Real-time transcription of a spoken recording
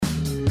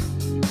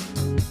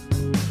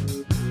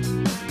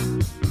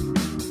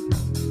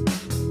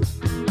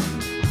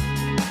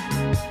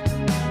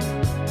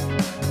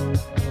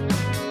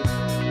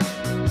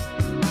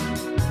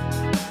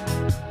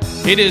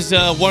It is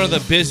one of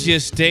the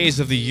busiest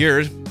days of the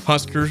year,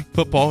 Husker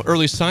football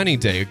early signing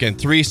day. Again,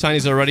 3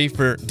 signings already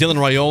for Dylan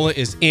Raiola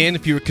is in.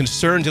 If you were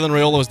concerned, Dylan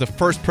Raiola was the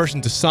first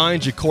person to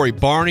sign. Ja'Cory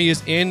Barney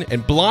is in.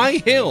 And Bly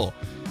Hill,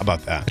 how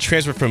about that? A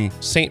transfer from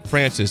St.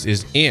 Francis,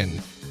 is in.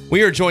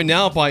 We are joined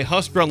now by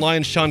Husker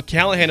Online Sean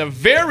Callahan, a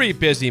very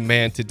busy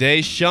man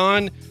today.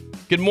 Sean,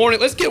 good morning.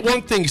 Let's get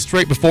one thing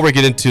straight before we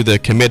get into the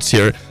commits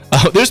here.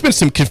 There's been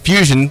some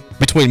confusion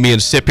between me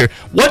and Sip here.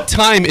 What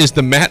time is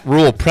the Matt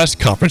Rule press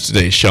conference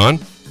today, Sean?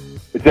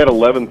 It's at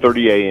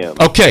 11:30 a.m.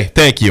 Okay,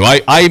 thank you.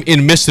 I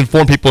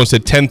misinformed people and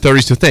said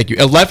 10:30, so thank you.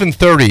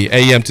 11:30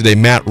 a.m. today,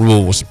 Matt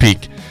Rule will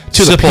speak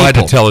to the people. Had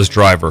to tell his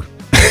driver.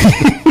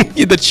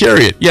 The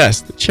Chariot,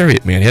 yes, the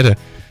Chariot man. He had to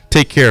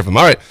take care of him.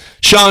 All right,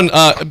 Sean,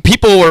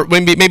 people were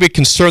maybe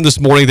concerned this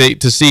morning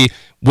to see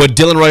would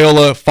Dylan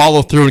Raiola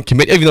follow through and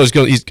commit, even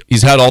though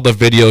he's had all the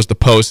videos, the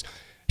posts.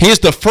 He is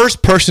the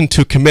first person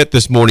to commit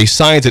this morning. He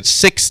signs at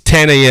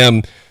 6:10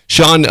 a.m.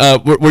 Sean,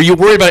 were you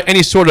worried about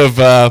any sort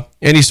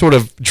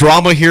of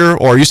drama here,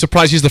 or are you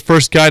surprised he's the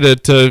first guy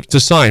to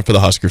sign for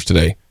the Huskers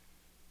today?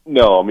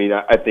 No, I mean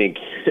I think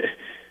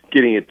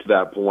getting it to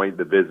that point,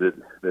 the visit,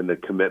 then the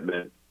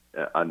commitment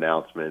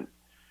announcement.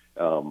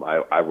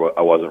 I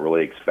wasn't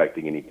really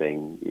expecting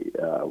anything.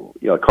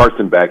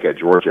 Carson Beck at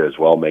Georgia as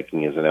well,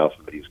 making his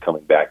announcement that he's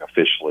coming back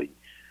officially.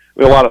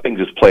 I mean, a lot of things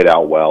just played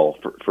out well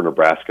for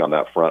Nebraska on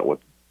that front with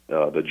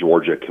the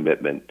Georgia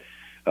commitment.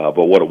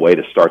 But what a way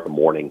to start the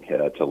morning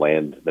to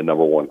land the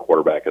number one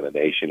quarterback in the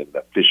nation and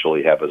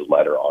officially have his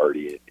letter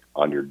already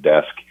on your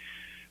desk.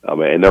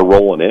 And they're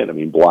rolling in. I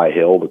mean, Bly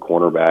Hill, the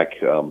cornerback,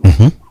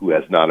 who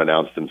has not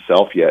announced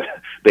himself yet,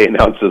 they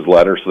announced his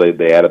letter, so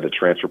they added the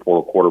transfer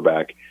portal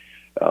quarterback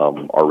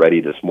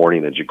already this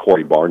morning. And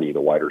Ja'Cory Barney,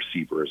 the wide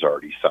receiver, is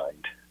already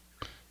signed.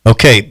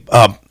 Okay,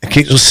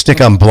 let's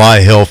stick on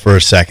Bly Hill for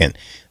a second.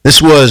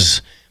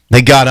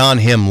 They got on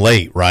him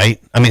late,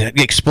 right? I mean,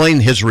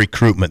 explain his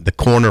recruitment, the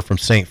corner from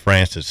St.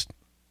 Francis.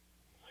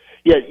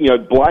 Yeah,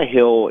 Bly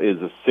Hill is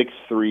a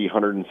 6'3",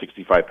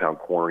 165-pound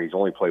corner. He's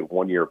only played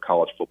 1 year of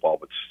college football,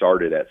 but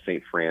started at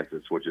St.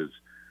 Francis, which is,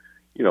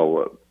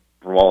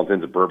 from all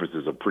intents and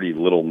purposes, a pretty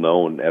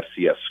little-known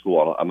FCS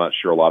school. I'm not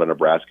sure a lot of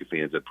Nebraska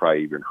fans had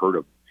probably even heard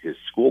of his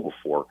school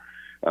before.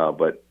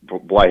 But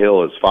Bly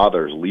Hill, his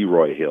father is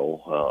Leroy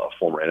Hill, a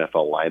former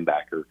NFL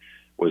linebacker,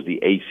 was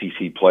the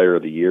ACC Player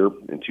of the Year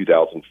in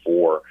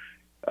 2004,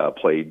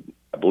 played,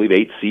 I believe,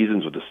 8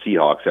 seasons with the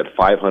Seahawks, had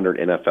 500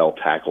 NFL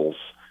tackles,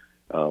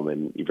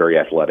 and very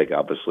athletic,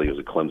 obviously. He was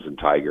a Clemson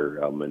Tiger,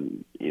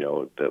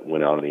 that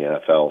went on in the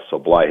NFL. So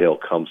Bly Hill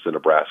comes to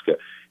Nebraska.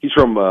 He's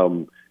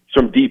from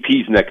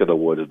DP's neck of the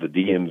woods, the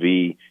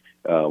DMV,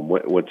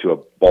 went to a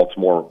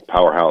Baltimore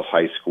powerhouse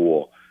high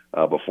school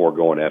before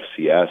going to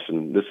FCS,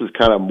 and this is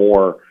kind of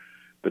more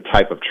the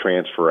type of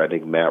transfer I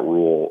think Matt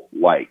Rule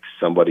likes,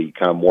 somebody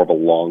kind of more of a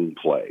long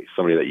play,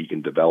 somebody that you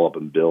can develop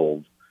and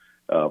build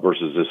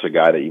versus just a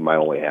guy that you might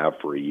only have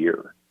for a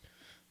year.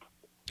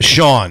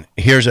 Sean,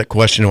 here's a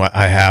question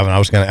I have, and I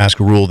was going to ask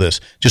Rule this.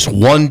 Just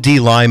one D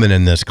lineman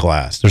in this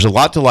class. There's a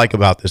lot to like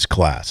about this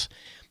class.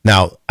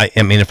 Now,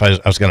 I mean, if I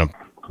was going to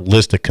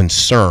list a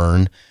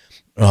concern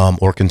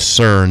or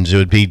concerns, it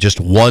would be just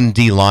one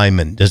D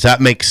lineman. Does that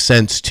make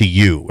sense to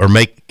you, or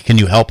can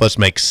you help us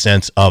make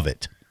sense of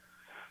it?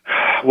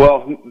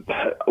 Well,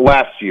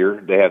 last year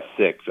they had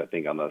 6, I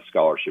think, on the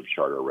scholarship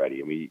chart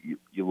already. I mean,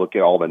 you look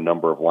at all the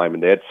number of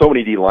linemen. They had so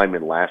many D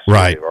linemen last year.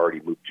 Right. They've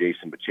already moved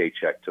Jason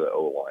Bachacek to the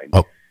O-line.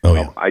 Oh,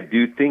 yeah. I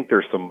do think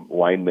there's some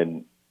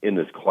linemen in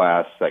this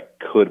class that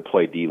could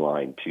play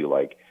D-line too.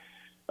 Like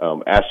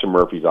Ashton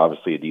Murphy's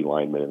obviously a D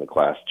lineman in the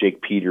class.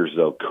 Jake Peters,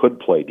 though,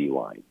 could play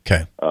D-line.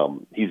 Okay.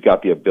 He's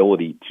got the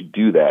ability to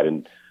do that,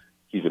 and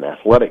he's an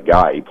athletic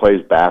guy. He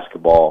plays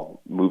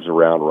basketball, moves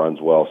around, runs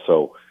well.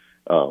 So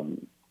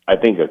I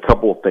think a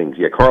couple of things.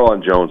 Yeah,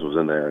 Carlon Jones was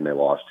in there, and they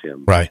lost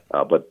him. Right.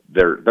 But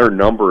their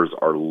numbers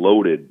are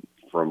loaded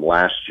from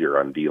last year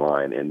on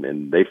D-line,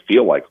 and they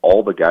feel like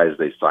all the guys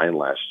they signed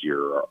last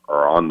year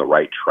are on the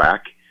right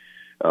track.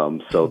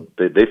 So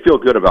they feel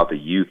good about the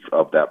youth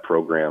of that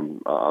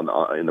program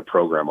in the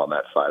program on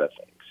that side of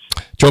things.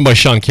 Joined by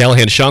Sean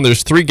Callahan. Sean,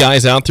 there's 3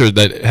 guys out there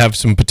that have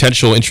some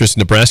potential interest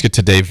in Nebraska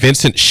today.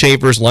 Vincent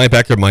Shavers,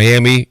 linebacker of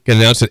Miami, got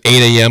announced at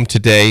 8 a.m.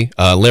 today.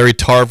 Larry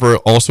Tarver,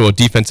 also a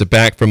defensive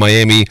back from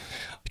Miami.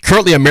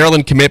 Currently a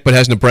Maryland commit, but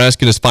has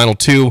Nebraska in his final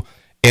 2.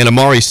 And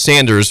Amari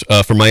Sanders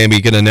from Miami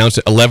going to announce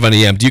at 11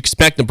 a.m. Do you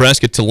expect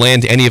Nebraska to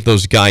land any of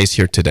those guys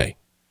here today?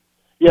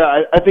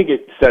 Yeah, I think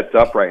it sets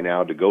up right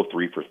now to go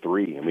 3 for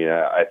 3. I mean,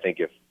 I think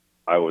if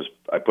I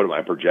put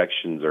my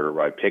projections or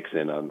my picks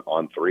in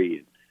on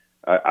 3,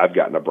 I've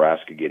got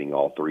Nebraska getting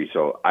all 3.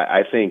 So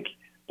I think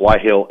Bly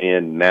Hill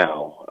in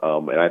now,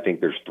 and I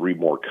think there's 3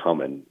 more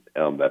coming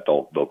that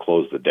they'll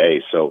close the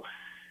day. So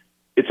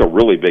it's a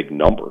really big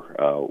number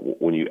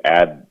when you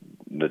add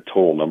the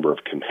total number of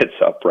commits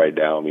up right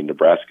now. I mean,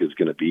 Nebraska is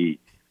going to be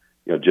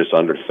just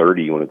under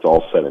 30 when it's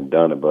all said and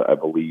done. But I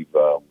believe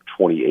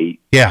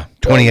 28. Yeah,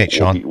 28,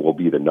 Sean. Will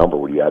be the number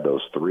when you add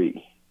those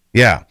 3.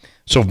 Yeah.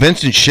 So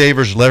Vincent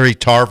Shavers, Larry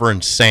Tarver,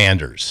 and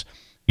Sanders.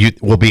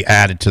 will be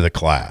added to the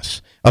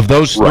class. Of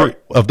those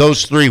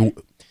three,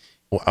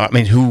 I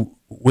mean,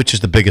 which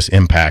is the biggest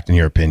impact in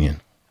your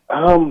opinion?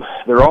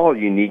 They're all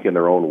unique in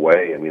their own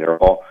way. I mean, they're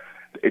all.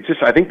 It's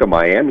just I think the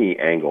Miami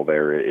angle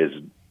there is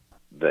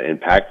the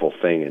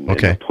impactful thing, and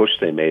the push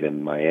they made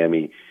in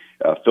Miami.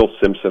 Phil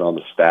Simpson on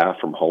the staff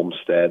from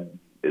Homestead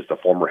is the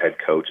former head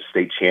coach, a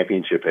state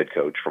championship head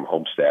coach from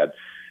Homestead,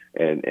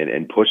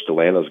 and pushed to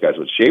land those guys.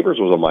 But Shavers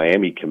was a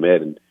Miami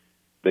commit, and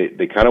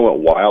they kind of went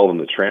wild in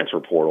the transfer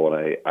portal,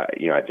 and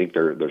I think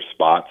their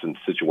spots and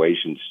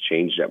situations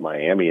changed at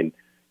Miami, and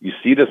you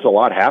see this a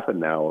lot happen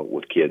now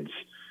with kids.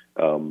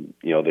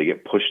 They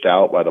get pushed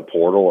out by the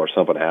portal or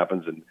something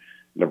happens, and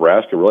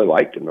Nebraska really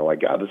liked him. They're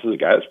like, God, this is a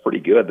guy that's pretty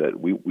good that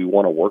we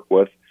want to work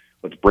with.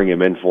 Let's bring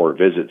him in for a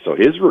visit. So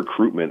his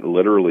recruitment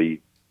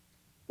literally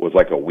was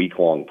like a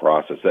week-long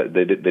process.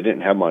 They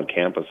didn't have him on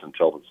campus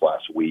until this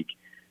last week.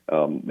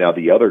 Now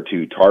the other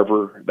two,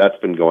 Tarver, that's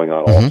been going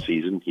on all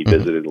season. He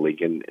visited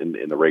Lincoln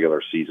in the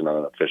regular season on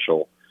an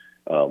official,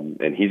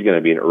 and he's going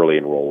to be an early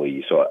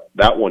enrollee. So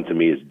that one to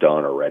me is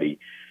done already.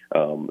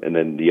 And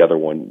then the other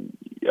one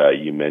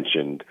you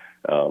mentioned,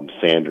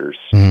 Sanders,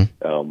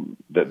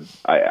 that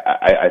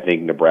I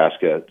think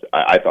Nebraska,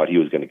 I thought he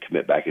was going to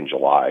commit back in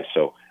July.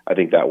 So I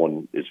think that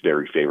one is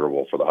very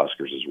favorable for the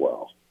Huskers as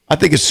well. I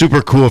think it's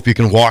super cool if you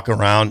can walk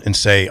around and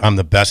say, I'm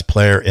the best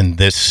player in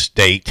this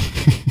state.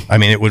 I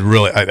mean, it would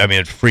really,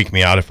 it'd freak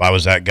me out if I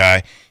was that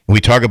guy. We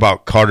talk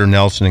about Carter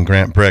Nelson and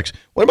Grant Bricks.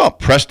 What about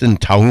Preston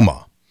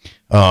Tauma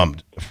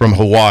from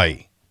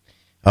Hawaii?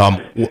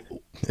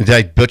 Did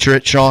I butcher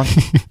it, Sean?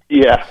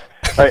 Yeah.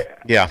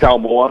 Yeah.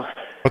 Taumua.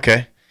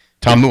 Okay.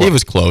 Taumua. He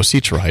was close.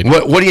 He tried.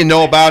 What do you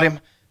know about him?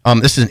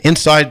 This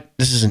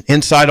is an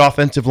inside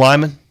offensive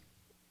lineman?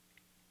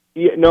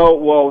 Yeah, no,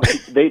 well,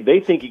 they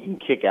think he can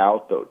kick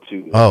out, though,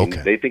 too. Oh,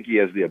 okay. They think he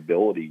has the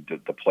ability to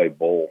play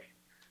both.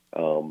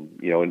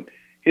 And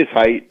his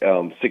height,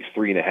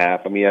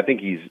 6'3.5". I mean, I think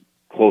he's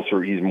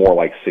closer. He's more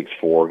like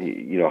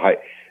 6'4".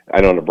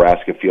 I know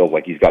Nebraska feels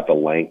like he's got the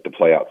length to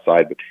play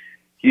outside, but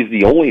he's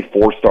the only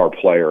 4-star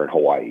player in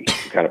Hawaii,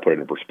 to kind of put it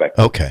in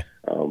perspective. Okay.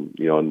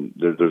 And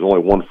there's only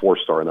one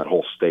 4-star in that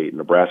whole state.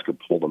 Nebraska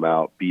pulled them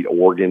out, beat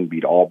Oregon,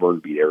 beat Auburn,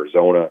 beat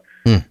Arizona.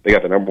 They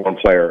got the number one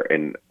player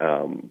in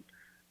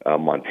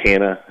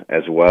Montana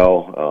as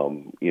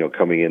well.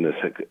 Coming in this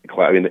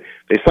class, I mean,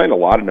 they signed a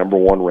lot of number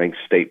one ranked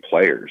state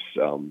players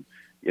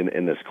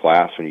in this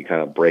class when you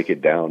kind of break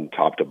it down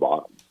top to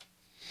bottom.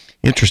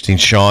 Interesting,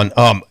 Sean.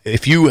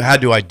 If you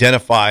had to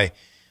identify,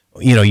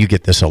 you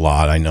get this a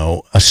lot, I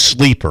know, a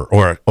sleeper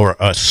or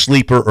a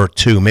sleeper or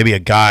two, maybe a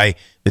guy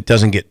that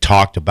doesn't get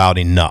talked about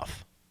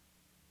enough.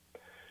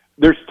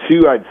 There's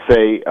two, I'd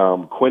say.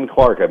 Quinn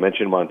Clark, I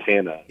mentioned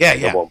Montana. Yeah.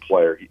 Number one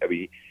player.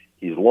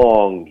 He's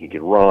long. He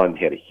can run.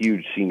 He had a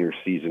huge senior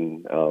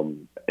season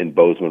in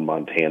Bozeman,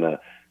 Montana,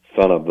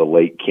 son of the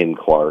late Ken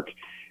Clark.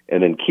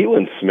 And then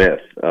Keelan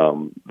Smith,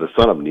 the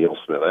son of Neil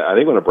Smith. I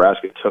think when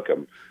Nebraska took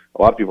him,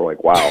 a lot of people were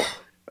like, wow,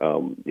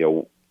 kind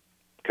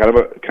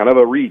of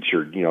a reach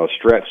or, a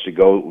stretch to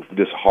go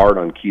this hard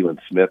on Keelan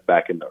Smith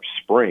back in the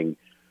spring.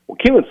 Well,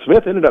 Keelan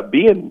Smith ended up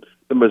being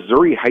the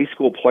Missouri High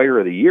School Player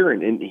of the Year,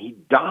 and he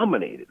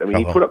dominated. I mean,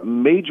 he put up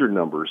major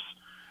numbers.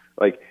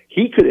 Like,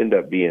 he could end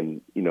up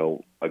being,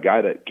 a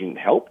guy that can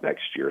help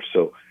next year.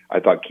 So I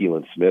thought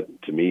Keelan Smith,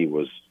 to me,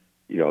 was,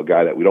 a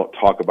guy that we don't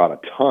talk about a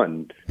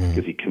ton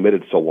because he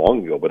committed so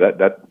long ago, but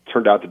that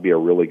turned out to be a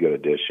really good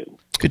addition.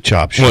 Good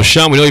job, Sean. Well,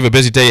 Sean, we know you have a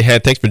busy day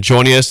ahead. Thanks for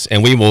joining us,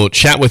 and we will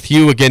chat with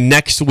you again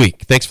next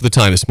week. Thanks for the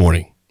time this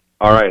morning.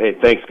 All right. Hey,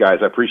 thanks, guys.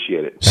 I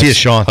appreciate it. See you,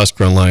 Sean.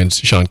 Husker Online's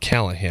Sean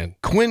Callahan.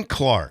 Quinn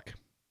Clark,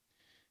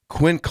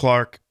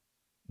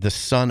 the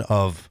son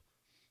of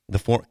the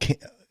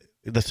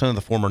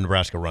former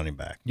Nebraska running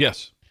back.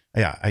 Yes.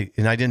 Yeah, I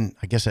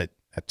guess that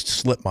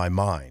slipped my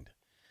mind.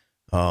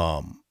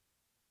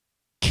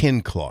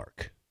 Ken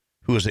Clark,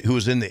 who was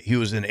in the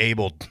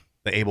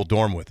Able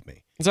dorm with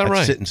me. Is that I'd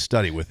right? Sit and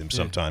study with him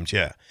sometimes.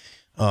 Yeah.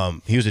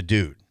 He was a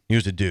dude.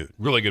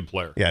 Really good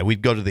player. Yeah,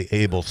 we'd go to the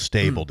Able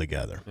stable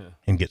together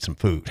and get some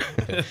food.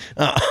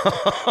 But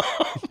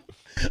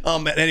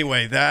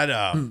anyway,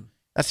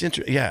 that's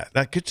interesting. Yeah,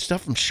 that good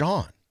stuff from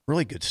Sean.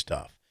 Really good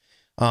stuff.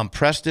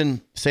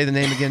 Preston, say the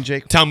name again,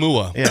 Jake.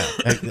 Taumua. Yeah,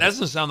 That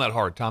doesn't sound that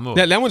hard. Taumua.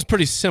 That one's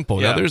pretty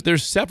simple. Yeah. Now,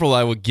 there's several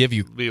I would give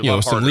you,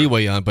 lot some harder.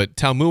 leeway on, but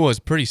Taumua is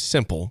pretty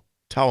simple.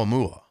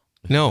 Taumua.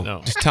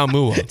 No, just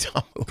Taumua.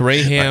 Taumua.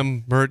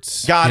 Graham,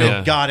 Mertz. Got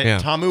Yeah. it. Got it. Yeah.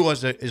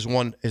 Taumua is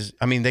one.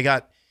 They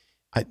got.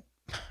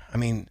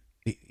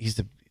 He's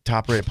the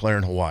top-rated player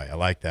in Hawaii. I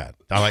like that.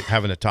 I like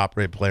having a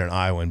top-rated player in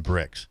Iowa and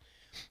Bricks,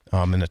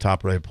 and the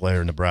top-rated player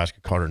in Nebraska,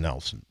 Carter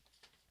Nelson.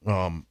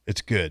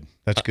 It's good.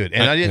 That's good.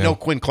 And I didn't know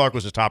Quinn Clark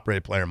was a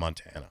top-rated player in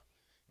Montana.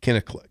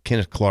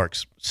 Kenneth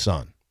Clark's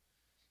son,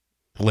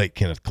 the late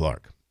Kenneth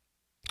Clark.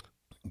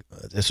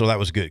 So that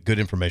was good. Good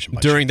information.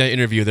 During that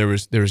interview, there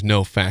was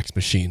no fax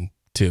machine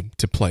to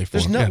play for.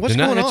 What's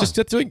going on? It's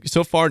just doing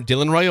so far.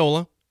 Dylan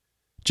Raiola,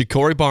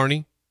 Ja'Cory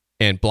Barney,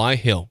 and Bly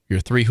Hill, your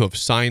three who have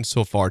signed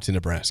so far to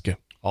Nebraska.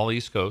 All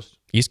East Coast.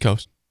 East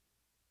Coast.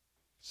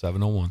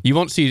 7:01. You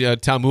won't see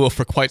Taumua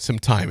for quite some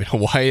time in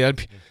Hawaii.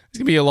 It's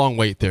gonna be a long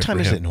wait there. What time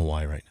for is him. it in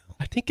Hawaii right now?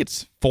 I think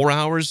it's 4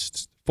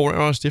 hours. 4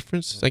 hours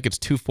difference. I think it's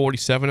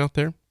 2:47 out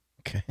there.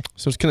 Okay.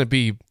 So it's gonna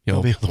be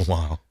It'll be a little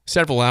while.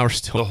 several hours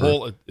still. The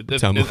whole,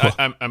 Taumua.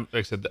 I'm like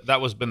I said,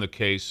 that was been the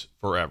case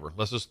forever.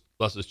 Let's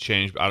just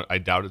change. I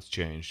doubt it's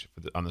changed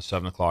on the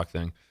 7 o'clock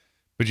thing,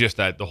 but just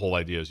that the whole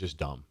idea is just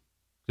dumb.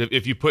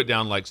 If you put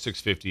down like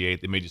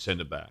 6:58, they made you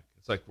send it back.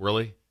 It's like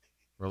really.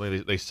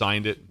 They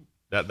signed it.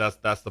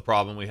 That's the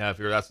problem we have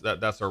here.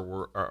 That's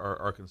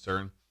our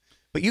concern.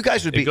 But you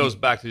guys would be. It goes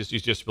back to just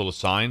be able to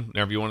sign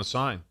whenever you want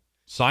to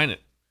sign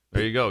it.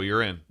 There you go.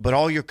 You're in. But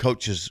all your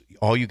coaches,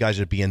 all you guys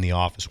would be in the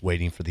office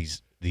waiting for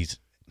these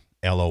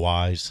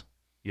LOIs.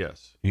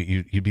 Yes.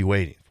 You'd be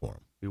waiting for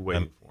them. Be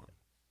waiting for them.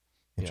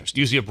 Interesting.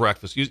 Usually a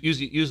breakfast.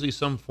 Usually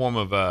some form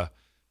of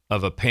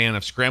a pan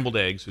of scrambled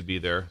eggs would be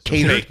there. Some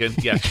Catered? bacon.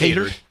 Yeah,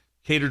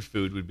 catered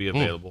food would be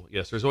available.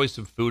 Yes, there's always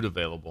some food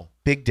available.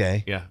 Big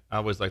day. Yeah, I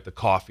always like the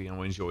coffee. I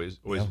always enjoyed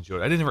it.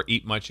 I didn't ever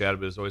eat much out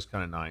of it. It was always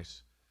kind of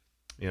nice.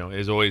 You know, it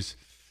was always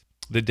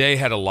the day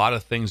had a lot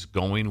of things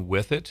going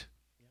with it.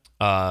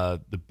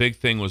 The big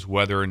thing was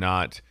whether or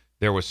not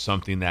there was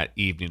something that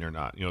evening or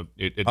not. You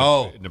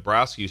know,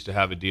 Nebraska used to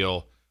have a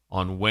deal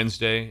on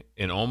Wednesday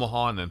in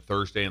Omaha and then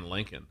Thursday in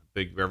Lincoln.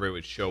 Everybody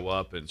would show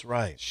up and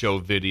show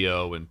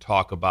video and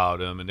talk about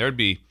them. And there'd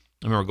be,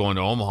 I remember going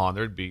to Omaha and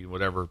there'd be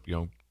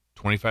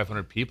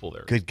 2,500 people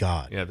there. Good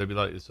God. Yeah, there'd be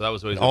like, so that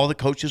was always. And all the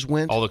coaches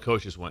went? All the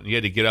coaches went. You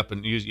had to get up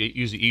and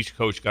usually each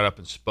coach got up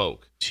and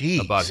spoke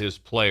about his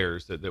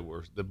players that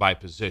were by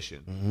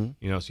position. Mm-hmm.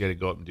 You know, so you had to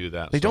go up and do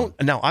that. They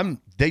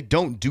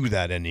don't do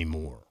that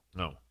anymore.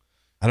 No.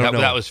 I don't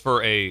know. That was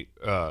for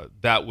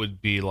that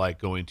would be like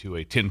going to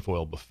a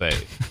tinfoil buffet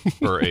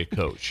for a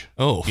coach.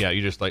 Oh. Yeah,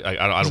 you just like, I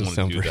don't want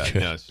to do that.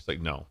 Good. Yeah, it's just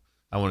like, no.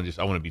 I want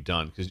to be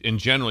done. Because in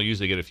general, you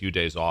usually get a few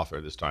days off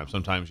at this time.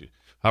 Sometimes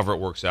however it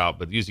works out,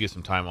 but usually get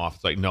some time off.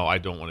 It's like, no, I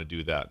don't want to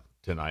do that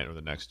tonight or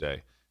the next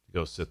day.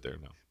 Go sit there.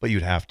 No. But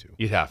you'd have to.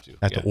 You'd have to.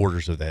 At the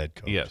orders of the head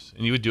coach. Yes,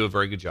 and you would do a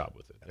very good job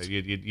with it.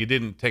 You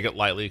didn't take it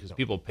lightly because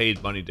people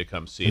paid money to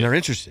come see it. And they're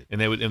interested. And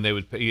they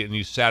would pay, and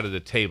you sat at a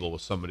table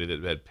with somebody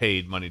that had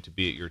paid money to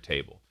be at your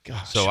table.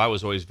 Gosh. So I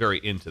was always very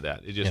into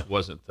that. It just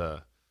wasn't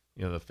the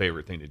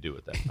favorite thing to do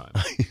at that time.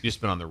 You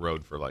just been on the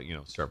road for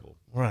several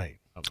like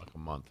a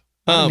month.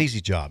 Not an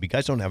easy job. You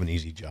guys don't have an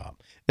easy job.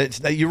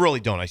 You really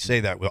don't. I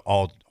say that with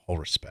all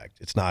respect.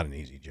 It's not an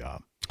easy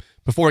job.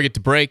 Before we get to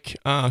break,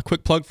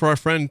 quick plug for our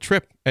friend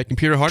Trip at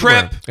Computer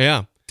Hardware. Trip!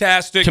 Yeah.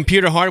 Fantastic.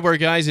 Computer Hardware,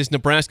 guys, is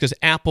Nebraska's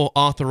Apple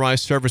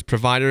authorized service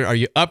provider. Are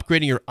you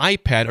upgrading your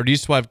iPad, or do you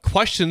still have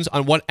questions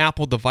on what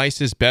Apple device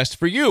is best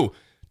for you?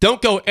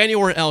 Don't go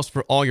anywhere else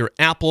for all your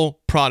Apple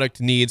product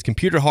needs.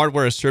 Computer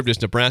Hardware has served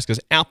as Nebraska's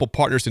Apple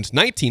partner since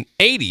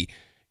 1980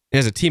 and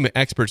has a team of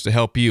experts to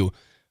help you.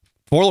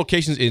 4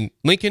 locations in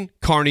Lincoln,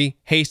 Kearney,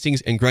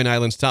 Hastings, and Grand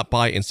Island. Stop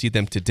by and see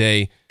them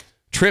today.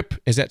 Trip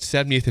is at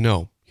 70th and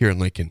O here in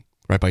Lincoln,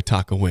 right by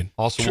Taco Win.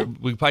 Also,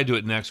 we probably do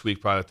it next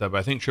week, but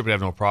I think Trip would have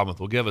no problem with.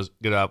 We'll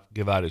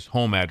give out his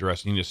home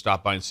address, and you can just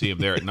stop by and see him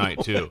there at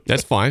night too.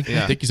 That's fine.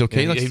 Yeah. I think he's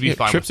okay. Yeah, he'd be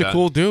fine Trip's with a that.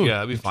 cool dude.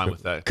 Yeah, I'd be fine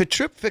with that. Could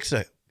Trip fix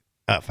a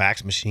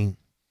fax machine?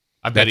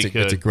 I bet he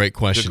could. That's a great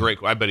question.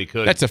 I bet he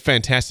could. That's a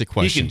fantastic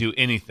question. He can do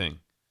anything.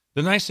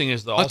 The nice thing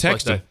is, I'll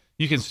text him.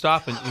 You can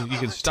stop and you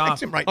can stop.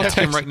 Text him right I'll now.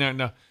 text him right now.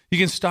 No, you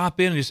can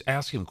stop in and just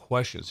ask him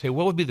questions. Hey,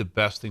 what would be the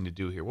best thing to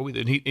do here? What would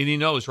and he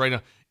knows right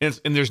now. And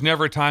there's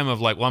never a time of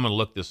like, well, I'm going to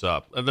look this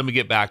up. Let me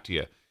get back to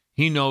you.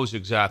 He knows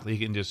exactly.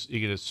 He can just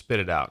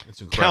spit it out.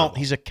 It's incredible.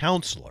 He's a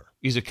counselor.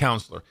 He's a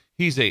counselor.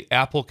 He's a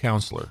Apple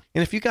counselor.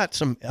 And if you got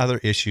some other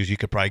issues, you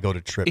could probably go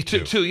to Trip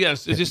too.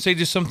 Yes. Just say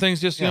some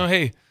things. Just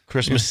hey,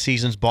 Christmas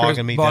season's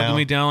bogging me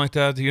down like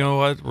that. You know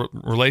what?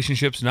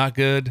 Relationships not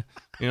good.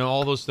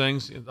 All those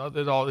things.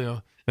 It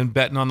all been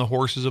betting on the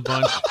horses a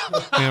bunch.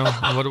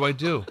 What do I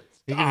do?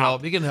 He can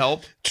help. He can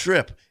help.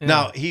 Trip. Yeah.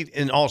 Now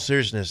in all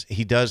seriousness,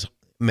 he does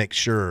make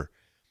sure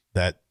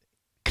that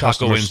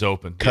Taco Inn's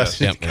open.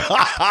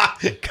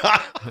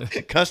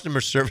 Customer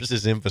service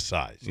is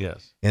emphasized.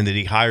 Yes, and that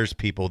he hires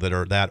people that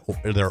are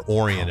they're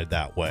oriented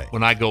that way.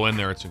 When I go in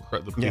there, it's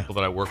incredible. The people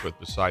that I work with,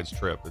 besides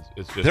Trip,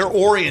 it's just they're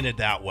oriented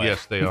that way.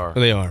 Yes, they are.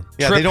 They are.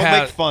 Yeah, Trip they don't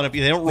make fun of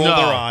you. They don't roll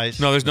their eyes.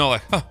 No, there's no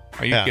like. Huh,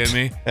 are you kidding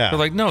me? Yeah. They're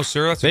like, no,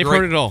 sir. They've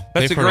heard it all.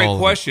 That's a great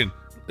question.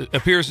 It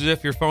appears as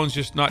if your phone's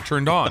just not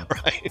turned on.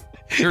 Right.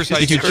 Here's how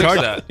Did you you charge charge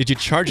that. Did you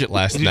charge it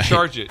last Did night? you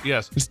charge it?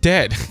 Yes. It's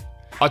dead.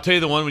 I'll tell you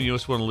the one when you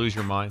just want to lose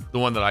your mind. The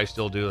one that I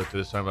still do to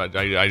this time.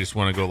 I just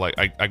want to go like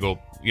I go.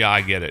 Yeah,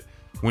 I get it.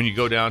 When you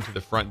go down to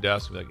the front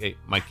desk, and be like, hey,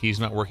 my key's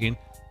not working.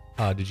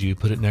 Did you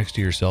put it next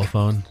to your cell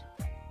phone?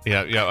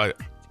 Yeah.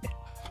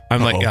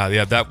 I'm like,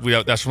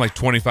 that's from like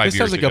 25 years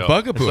ago. Sounds like a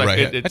bugaboo,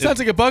 right? That sounds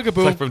like a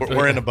bugaboo. Like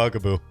we're in a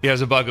bugaboo. Yeah,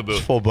 it's a bugaboo.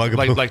 It's full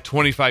bugaboo. Like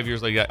 25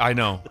 years later. I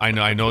know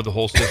the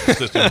whole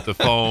system with the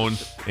phone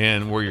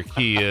and where your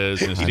key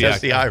is. And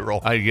that's the eye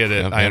roll. I get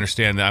it. Yep. I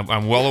understand that.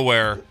 I'm well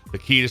aware. The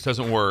key just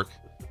doesn't work.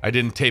 I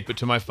didn't tape it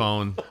to my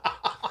phone.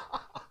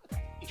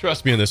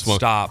 Trust me on this one.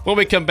 Stop. When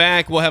we come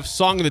back, we'll have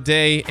Song of the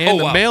Day and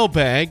the wow.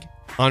 mailbag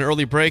on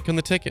Early Break on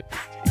the Ticket.